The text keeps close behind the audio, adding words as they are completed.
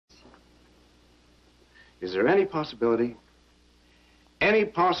Is there any possibility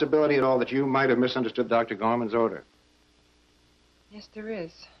at all that you might have misunderstood Dr. Gorman's order? Yes, there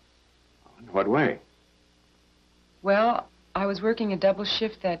is. In what way? Well, I was working a double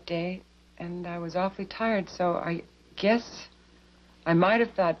shift that day, and I was awfully tired, so I guess I might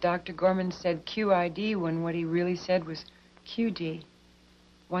have thought Dr. Gorman said QID when what he really said was QD,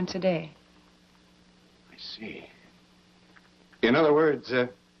 once a day. I see. In other words,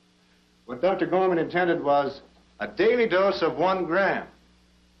 what Dr. Gorman intended was a daily dose of 1 gram,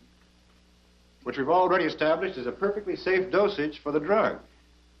 which we've already established is a perfectly safe dosage for the drug.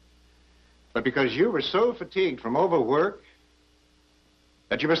 But because you were so fatigued from overwork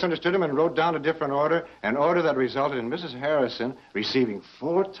that you misunderstood him and wrote down a different order, an order that resulted in Mrs. Harrison receiving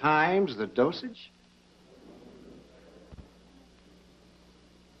 4 times the dosage?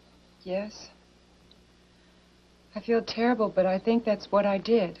 Yes. I feel terrible, but I think that's what I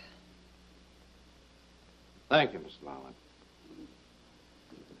did. Thank you, Miss Lawler.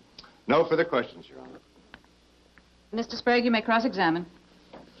 No further questions, Your Honor. Mr. Sprague, you may cross-examine.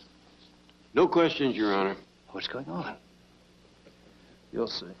 No questions, Your Honor. What's going on? You'll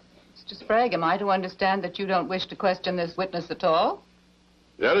see. Mr. Sprague, am I to understand that you don't wish to question this witness at all?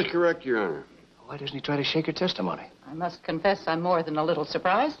 That is correct, Your Honor. Why doesn't he try to shake her testimony? I must confess I'm more than a little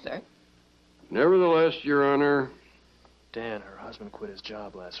surprised, sir. Nevertheless, Your Honor. Dan, her husband quit his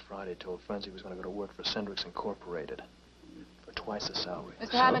job last Friday, told friends he was going to go to work for Sendricks Incorporated for twice the salary.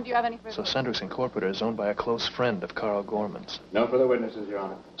 Mr. Hammond, do you have any further... So Sendricks Incorporated is owned by a close friend of Carl Gorman's. No further witnesses, Your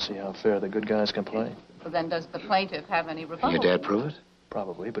Honor. See how fair the good guys can play? Well, then does the plaintiff have any rebuttal? Your dad prove it?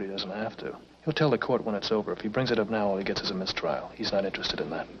 Probably, but he doesn't have to. He'll tell the court when it's over. If he brings it up now, all he gets is a mistrial. He's not interested in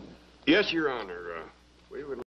that. Yes, Your Honor. We would